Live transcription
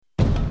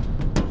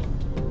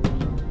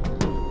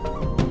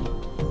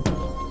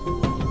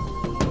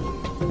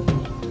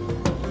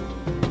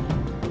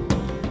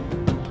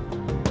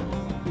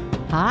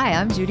Hi,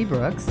 I'm Judy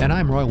Brooks. And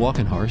I'm Roy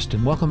Walkenhorst,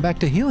 and welcome back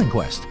to Healing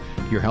Quest,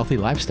 your healthy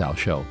lifestyle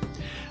show.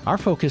 Our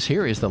focus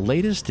here is the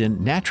latest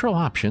in natural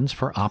options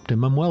for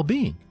optimum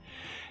well-being.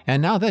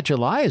 And now that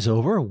July is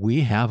over,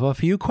 we have a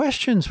few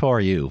questions for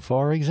you.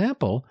 For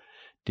example,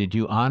 did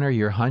you honor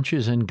your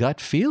hunches and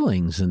gut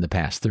feelings in the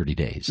past 30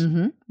 days?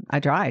 Mm-hmm. I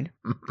tried.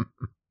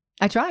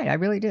 I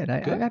really did.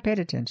 I paid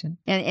attention.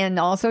 And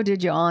also,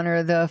 did you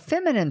honor the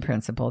feminine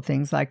principle,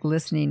 things like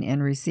listening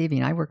and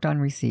receiving? I worked on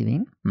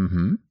receiving.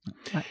 Mm-hmm.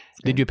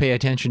 Did you pay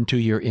attention to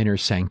your inner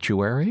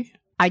sanctuary?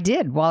 I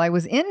did while I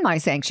was in my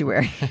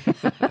sanctuary.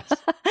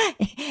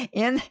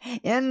 in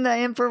the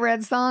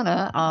infrared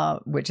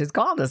sauna, which is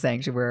called a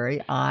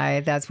sanctuary.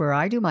 That's where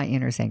I do my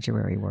inner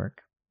sanctuary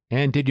work.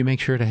 And did you make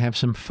sure to have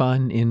some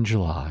fun in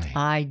July?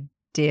 I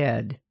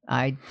did.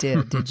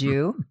 Did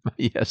you?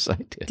 Yes, I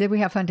did. Did we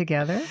have fun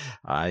together?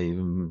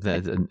 Yeah.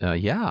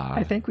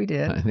 I think we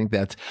did.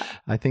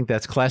 I think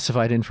that's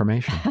classified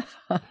information.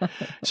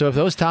 So if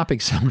those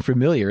topics sound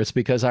familiar, it's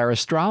because our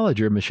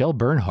astrologer, Michelle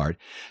Bernhardt,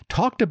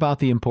 talked about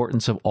the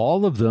importance of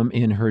all of them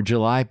in her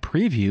July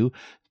preview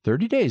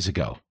 30 days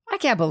ago. I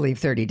can't believe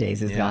 30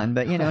 days is gone,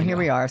 but here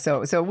we are.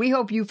 So we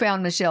hope you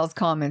found Michelle's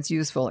comments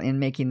useful in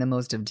making the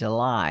most of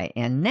July.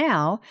 And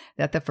now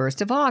that the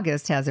 1st of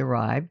August has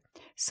arrived,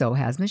 so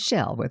has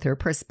Michelle with her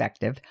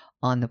perspective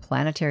on the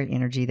planetary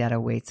energy that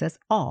awaits us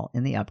all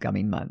in the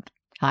upcoming month.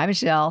 Hi,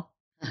 Michelle.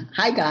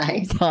 Hi,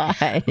 guys.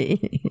 Hi.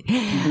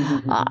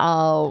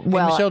 Well,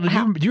 hey, Michelle,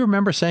 do you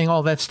remember saying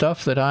all that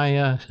stuff that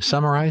I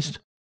summarized?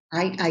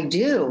 I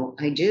do.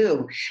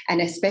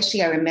 And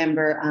especially I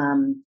remember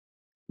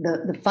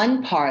the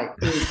fun part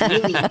is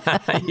really,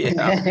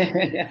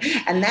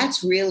 and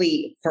that's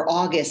really for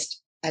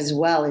August as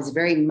well, is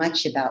very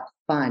much about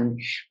fun,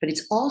 but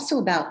it's also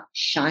about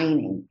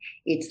shining.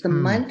 It's the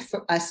month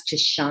for us to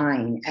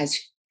shine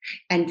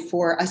and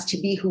for us to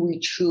be who we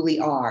truly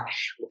are.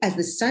 As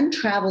the sun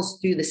travels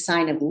through the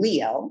sign of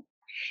Leo,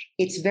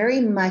 it's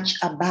very much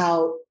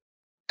about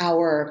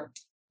our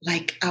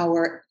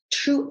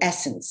true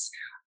essence,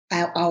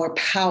 our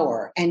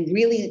power, and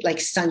really like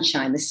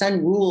sunshine. The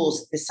sun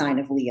rules the sign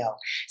of Leo.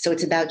 So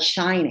it's about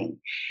shining.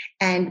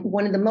 And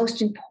one of the most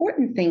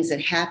important things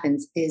that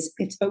happens is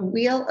it's a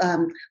real,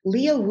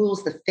 Leo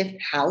rules the 5th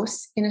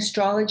house in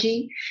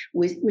astrology,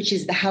 which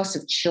is the house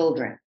of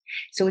children.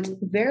 So it's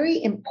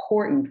very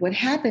important. What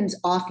happens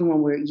often when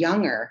we're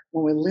younger,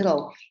 when we're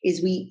little,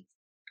 is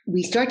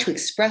we start to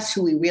express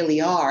who we really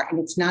are, and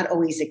it's not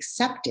always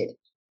accepted.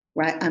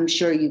 Right. I'm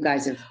sure you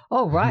guys have.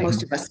 Oh, right.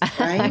 Most of us,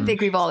 right? I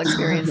think we've all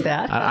experienced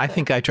that. I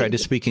think I tried to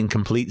speak in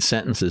complete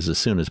sentences as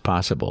soon as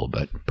possible,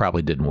 but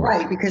probably didn't work.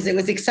 Right, because it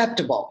was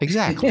acceptable.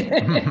 Exactly.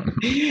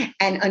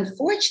 And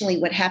unfortunately,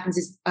 what happens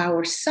is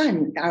our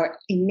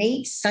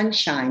innate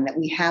sunshine that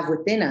we have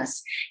within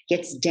us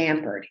gets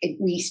dampened.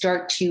 We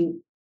start to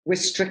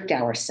restrict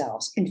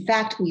ourselves. In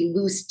fact, we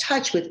lose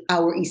touch with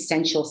our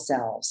essential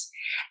selves.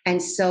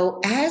 And so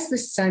as the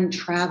sun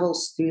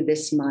travels through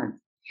this month,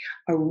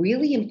 a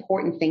really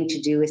important thing to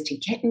do is to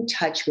get in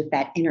touch with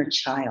that inner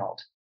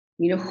child.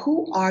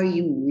 Who are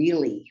you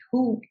really?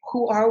 Who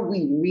are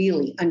we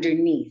really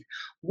underneath?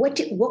 What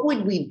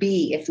would we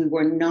be if we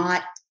were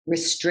not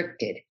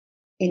restricted,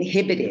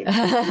 inhibited?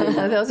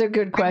 Those are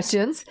good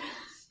questions.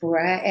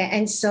 Right.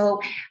 And so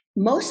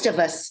most of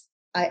us,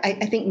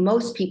 I think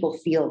most people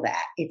feel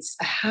that. It's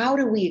how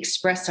do we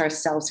express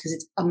ourselves? Because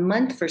it's a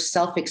month for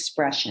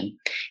self-expression.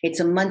 It's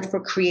a month for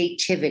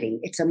creativity.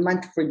 It's a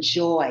month for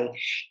joy.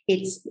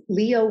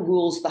 Leo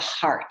rules the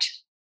heart.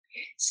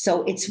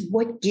 So it's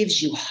what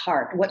gives you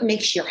heart, what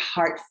makes your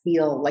heart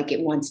feel like it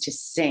wants to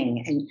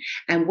sing,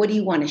 and what do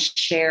you want to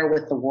share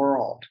with the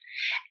world?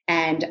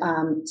 And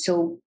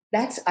so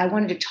I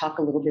wanted to talk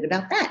a little bit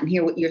about that and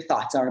hear what your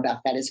thoughts are about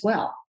that as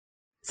well.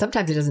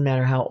 Sometimes it doesn't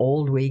matter how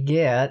old we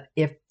get.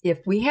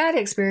 If we had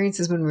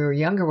experiences when we were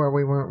younger where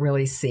we weren't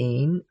really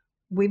seen,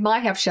 we might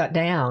have shut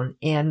down.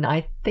 And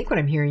I think what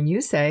I'm hearing you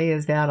say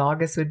is that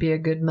August would be a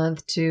good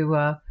month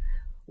to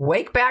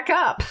wake back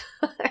up.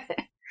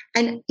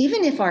 And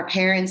even if our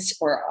parents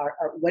or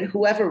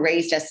whoever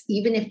raised us,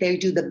 even if they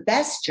do the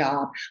best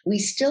job, we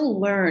still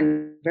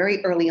learn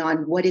very early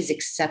on what is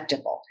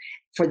acceptable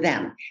for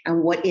them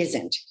and what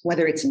isn't,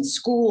 whether it's in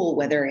school,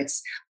 whether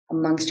it's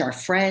amongst our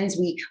friends.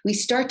 We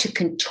start to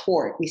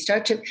contort.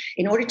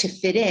 In order to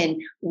fit in,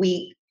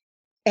 we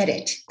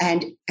edit.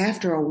 And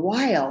after a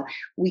while,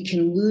 we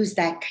can lose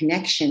that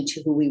connection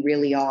to who we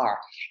really are.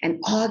 And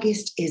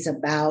August is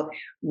about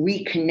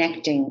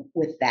reconnecting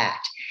with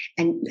that.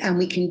 And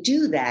we can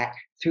do that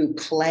through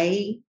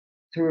play,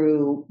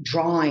 through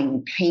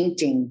drawing,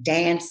 painting,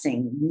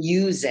 dancing,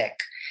 music,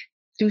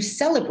 through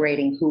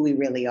celebrating who we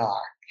really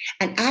are.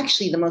 And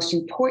actually, the most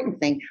important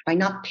thing, by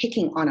not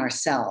picking on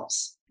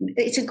ourselves.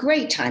 It's a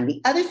great time.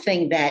 The other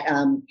thing that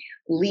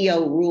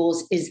Leo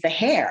rules is the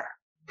hair.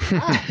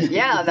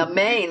 Yeah, the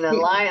mane, the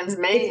lion's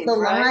mane. It's the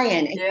right?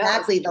 lion,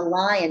 exactly, yes.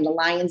 The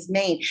lion's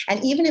mane.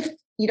 And even if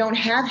you don't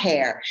have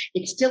hair.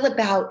 It's still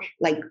about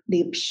like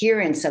the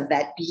appearance of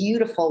that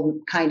beautiful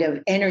kind of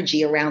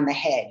energy around the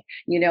head,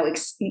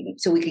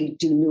 so we can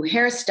do new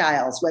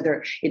hairstyles,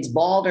 whether it's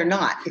bald or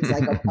not. It's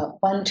like a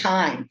fun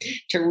time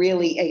to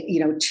really,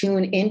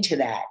 tune into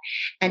that.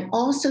 And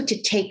also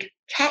to take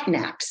cat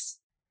naps.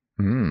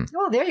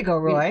 Oh, there you go,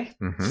 Roy.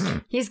 Mm-hmm.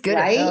 He's good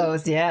at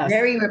those. Yes.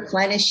 Very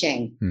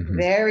replenishing,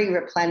 very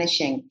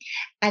replenishing.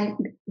 And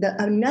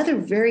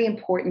another very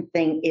important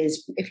thing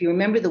is, if you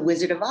remember The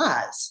Wizard of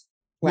Oz,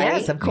 right?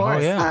 Yes, of course.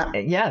 Oh, yeah.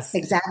 Yes.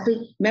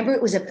 Exactly. Remember,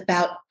 it was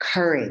about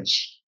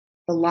courage.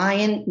 The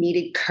lion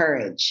needed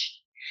courage.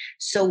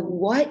 So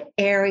what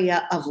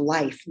area of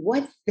life,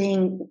 what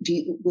thing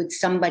would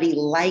somebody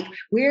like,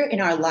 where in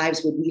our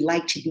lives would we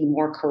like to be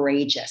more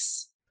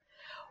courageous?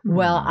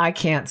 Well, I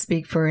can't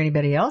speak for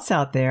anybody else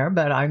out there,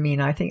 but I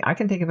mean, I think I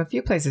can think of a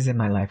few places in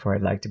my life where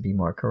I'd like to be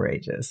more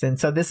courageous. And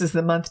so this is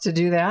the month to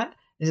do that.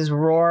 Just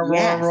roar,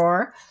 roar,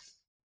 roar.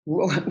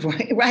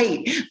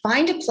 Right.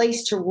 Find a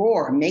place to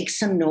roar, make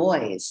some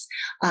noise,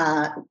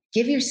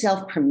 give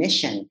yourself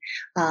permission,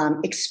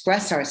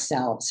 express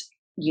ourselves,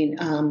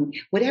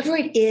 whatever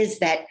it is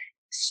that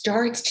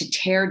starts to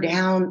tear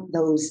down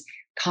those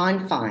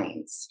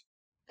confines.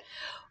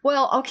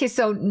 Well, okay.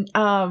 So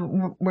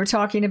we're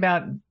talking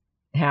about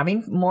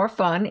having more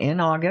fun in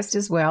August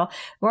as well.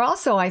 We're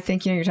also, I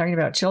think, you're talking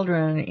about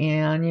children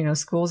and,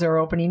 schools are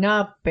opening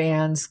up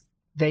and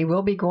they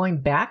will be going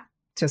back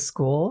to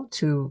school,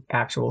 to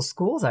actual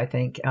schools, I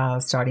think,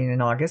 starting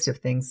in August if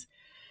things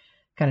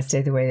kind of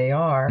stay the way they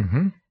are.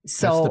 Mm-hmm.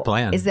 So that's the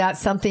plan. Is that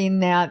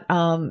something that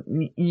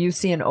you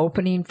see an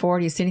opening for?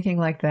 Do you see anything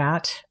like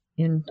that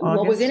in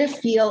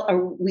August?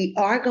 Well, we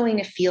are going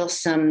to feel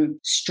some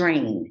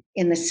strain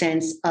in the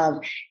sense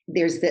of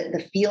there's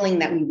the feeling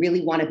that we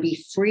really want to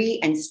be free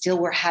and still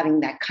we're having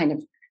that kind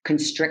of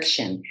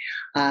constriction.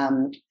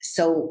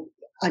 So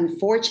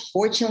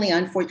unfortunately,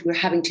 we're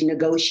having to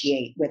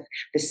negotiate with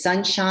the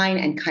sunshine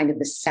and kind of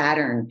the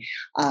Saturn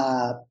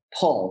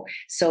pull.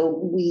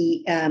 So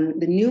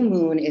the new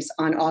moon is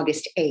on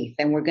August 8th,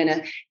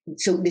 and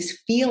so this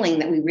feeling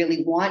that we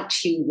really want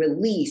to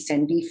release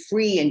and be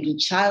free and be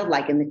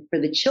childlike, and for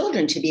the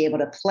children to be able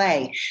to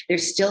play,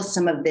 there's still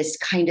some of this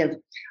kind of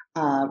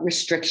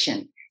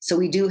restriction. So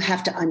we do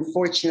have to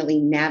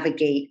unfortunately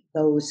navigate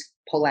those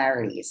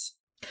polarities.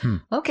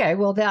 Okay,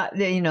 well,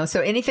 so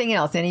anything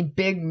else, any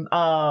big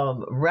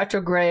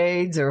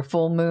retrogrades or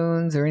full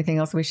moons or anything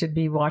else we should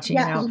be watching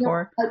out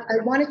for?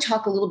 I want to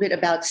talk a little bit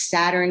about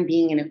Saturn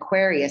being in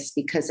Aquarius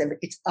because of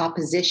its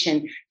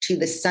opposition to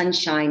the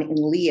sunshine in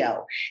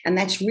Leo. And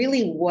that's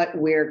really what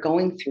we're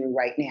going through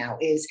right now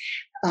is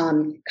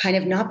kind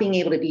of not being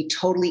able to be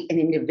totally an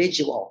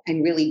individual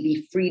and really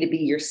be free to be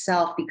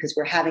yourself because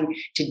we're having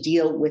to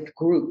deal with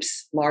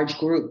groups, large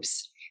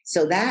groups.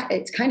 So that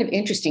it's kind of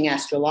interesting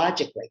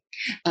astrologically.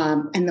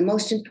 And the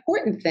most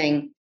important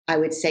thing I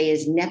would say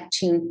is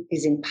Neptune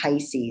is in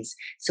Pisces.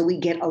 So we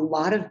get a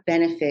lot of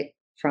benefit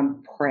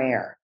from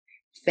prayer,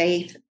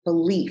 faith,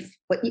 belief.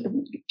 But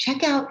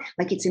check out,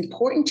 it's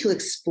important to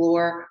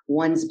explore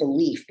one's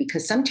belief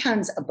because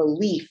sometimes a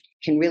belief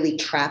can really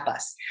trap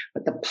us.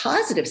 But the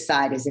positive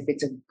side is if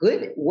it's a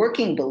good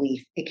working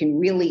belief, it can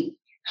really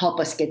help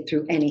us get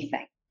through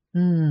anything.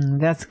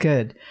 That's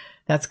good.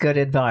 That's good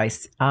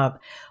advice.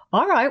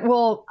 All right.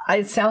 Well,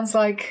 it sounds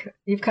like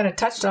you've kind of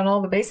touched on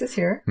all the bases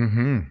here.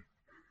 Mm-hmm.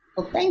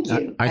 Well, thank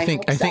you. I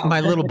think my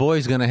little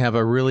boy's going to have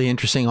a really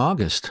interesting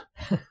August.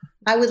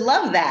 I would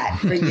love that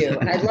for you.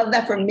 And I'd love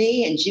that for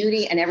me and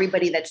Judy and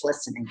everybody that's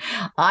listening.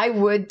 I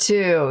would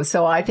too.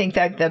 So I think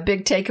that the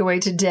big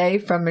takeaway today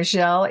from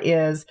Michelle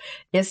is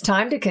it's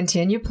time to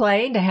continue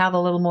playing, to have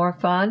a little more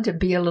fun, to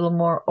be a little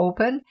more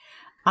open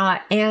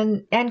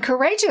and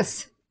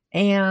courageous.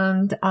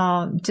 And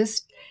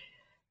just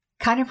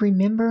kind of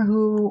remember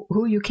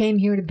who you came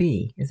here to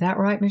be. Is that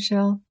right,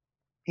 Michelle?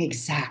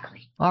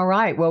 Exactly. All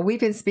right. Well, we've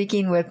been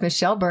speaking with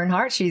Michelle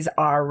Bernhardt. She's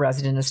our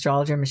resident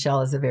astrologer.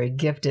 Michelle is a very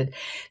gifted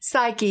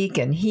psychic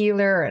and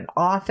healer and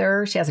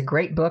author. She has a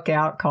great book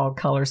out called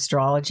Color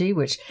Astrology,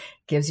 which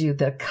gives you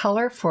the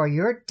color for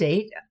your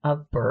date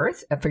of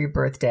birth, for your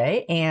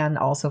birthday, and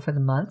also for the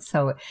month.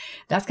 So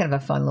that's kind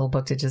of a fun little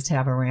book to just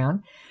have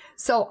around.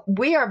 So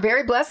we are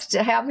very blessed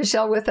to have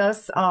Michelle with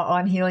us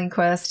on Healing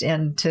Quest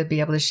and to be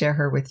able to share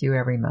her with you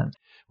every month.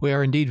 We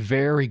are indeed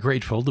very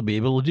grateful to be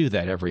able to do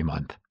that every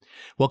month.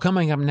 Well,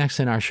 coming up next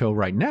in our show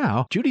right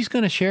now, Judy's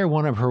going to share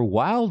one of her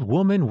Wild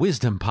Woman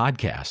Wisdom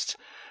podcasts.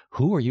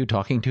 Who are you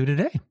talking to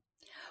today?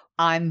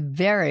 I'm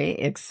very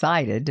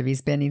excited to be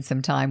spending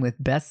some time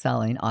with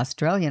best-selling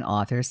Australian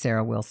author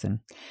Sarah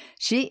Wilson.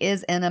 She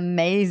is an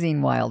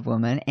amazing wild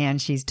woman,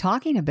 and she's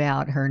talking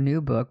about her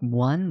new book,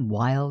 One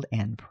Wild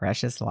and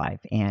Precious Life,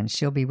 and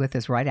she'll be with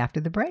us right after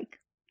the break.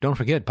 Don't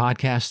forget,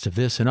 podcasts of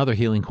this and other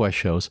Healing Quest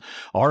shows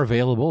are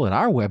available at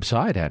our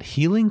website at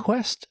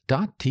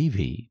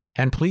healingquest.tv.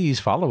 And please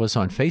follow us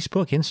on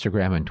Facebook,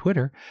 Instagram, and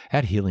Twitter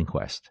at Healing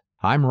Quest.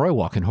 I'm Roy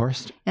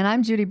Walkenhorst. And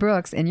I'm Judy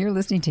Brooks, and you're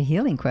listening to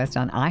Healing Quest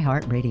on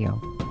iHeartRadio.